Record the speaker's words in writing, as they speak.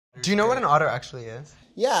Do you know what an otter actually is?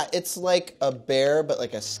 Yeah, it's like a bear, but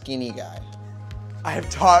like a skinny guy. I have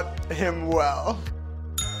taught him well.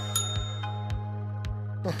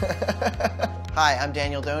 Hi, I'm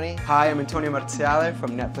Daniel Doheny. Hi, I'm Antonio Marziale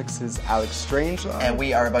from Netflix's Alex Strangelove. And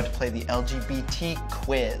we are about to play the LGBT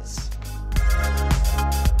quiz.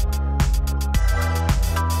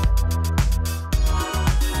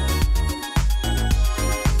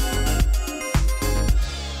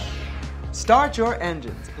 Start your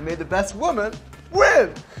engines and may the best woman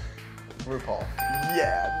win! RuPaul.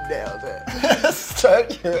 Yeah, nailed it.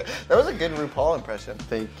 That was a good RuPaul impression.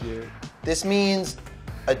 Thank you. This means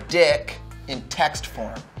a dick in text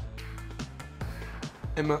form.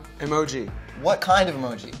 Emoji. What kind of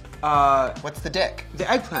emoji? What's the dick?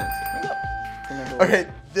 The eggplant. Remember Okay,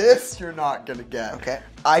 this you're not gonna get. Okay.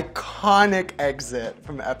 Iconic exit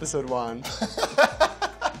from episode 1.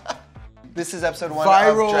 This is episode 1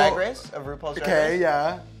 Viral. of Drag Race, of RuPaul's Drag Race. Okay,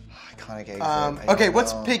 yeah. Iconic exit. I Okay, don't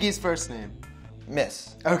what's know. Piggy's first name?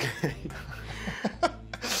 Miss. Okay.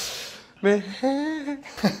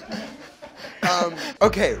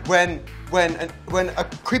 Okay, when a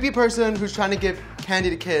creepy person who's trying to give candy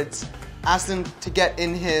to kids asks them to get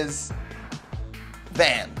in his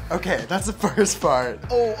Van. Okay, that's the first part.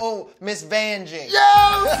 Oh, Miss Vanjie.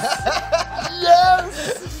 Yes!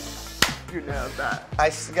 Yes! You nailed that. I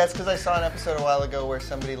guess because I saw an episode a while ago where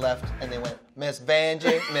somebody left and they went, Miss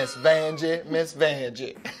Vanjie, Miss Vanjie, Miss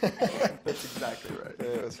Vanjie. That's exactly right.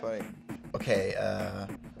 It was funny. Okay,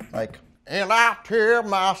 like, and I tear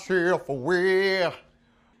myself away.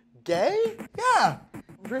 Gay? Yeah.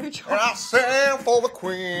 Rachel. And I sing for the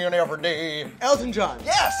queen every day. Elton John.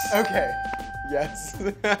 Yes. Okay. Yes.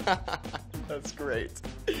 That's great.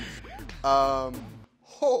 Ho.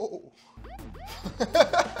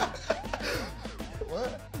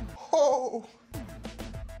 What? Ho.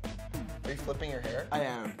 Are you flipping your hair? I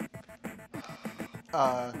am.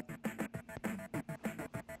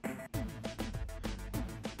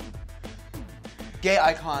 Gay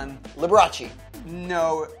icon. Liberace.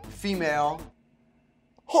 No. Female.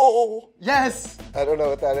 Ho. Yes. I don't know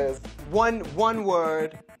what that is. One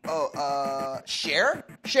word. Oh, Cher?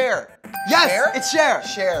 Cher. Yes. Cher? It's Cher.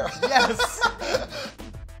 Cher. Yes.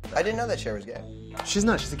 I didn't know that Cher was gay. She's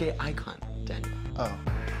not. She's a gay icon, Daniel. Oh.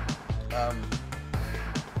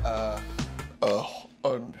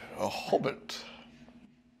 A hobbit.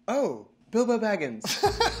 Oh, Bilbo Baggins.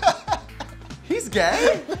 He's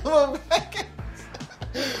gay? Bilbo Baggins.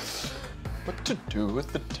 What to do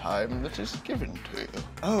with the time that is given to you?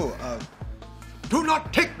 Oh, do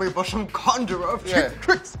not take me for some conjurer of cheap Yeah.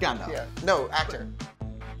 trick scandal. Yeah. No, actor.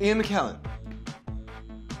 Ian McKellen.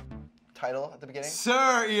 Title at the beginning?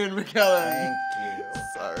 Sir Ian McKellen. Thank you.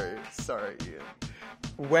 Sorry, Ian.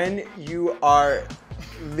 When you are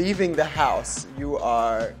leaving the house, you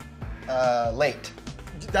are... Late.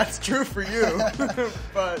 That's true for you,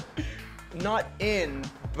 but not in,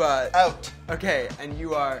 but... Out. Okay, and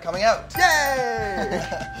you are... Coming out. Yay!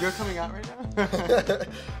 You're coming out right now?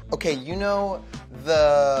 Okay, you know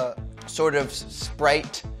the sort of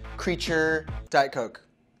sprite creature? Diet Coke.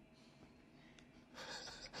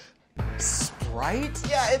 Sprite?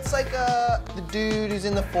 Yeah, it's like the dude who's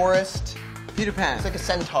in the forest. Peter Pan. It's like a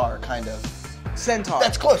centaur, kind of. Centaur.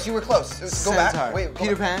 That's close. You were close. Go Centaur. back. Wait.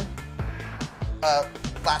 Peter Pan.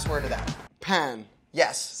 Last word of that. Pan.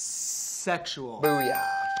 Yes. Sexual. Booyah.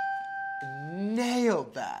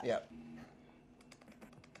 Nailed that. Yep.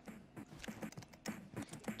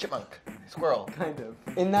 Chipmunk. Squirrel. Kind of.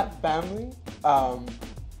 In that family,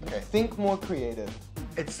 Okay. think more creative.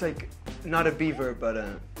 It's like not a beaver, but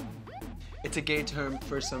it's a gay term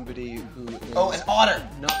for somebody who is... Oh, an otter.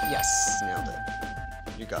 No, yes, nailed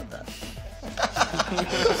it. You got that.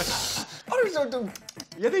 Otters don't do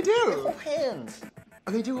Yeah, they do. hands.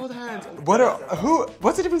 Oh, they do hold hands.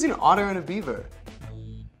 What's the difference between an otter and a beaver?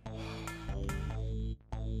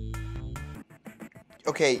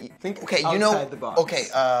 Okay. Think Okay. You know. outside the box. Okay.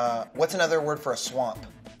 What's another word for a swamp?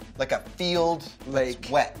 Like a field. Lake. That's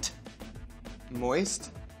wet.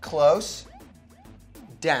 Moist. Close.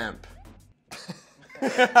 Damp.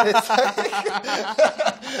 It's like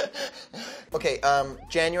okay.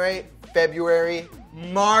 January, February.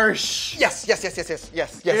 Marsh. Yes. Yes. It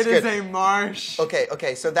good. is a marsh.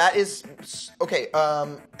 Okay. So that is okay.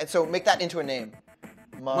 And so make that into a name.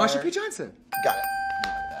 Marsha P. Johnson. Got it.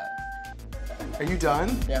 Are you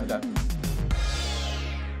done? Yeah, I'm done.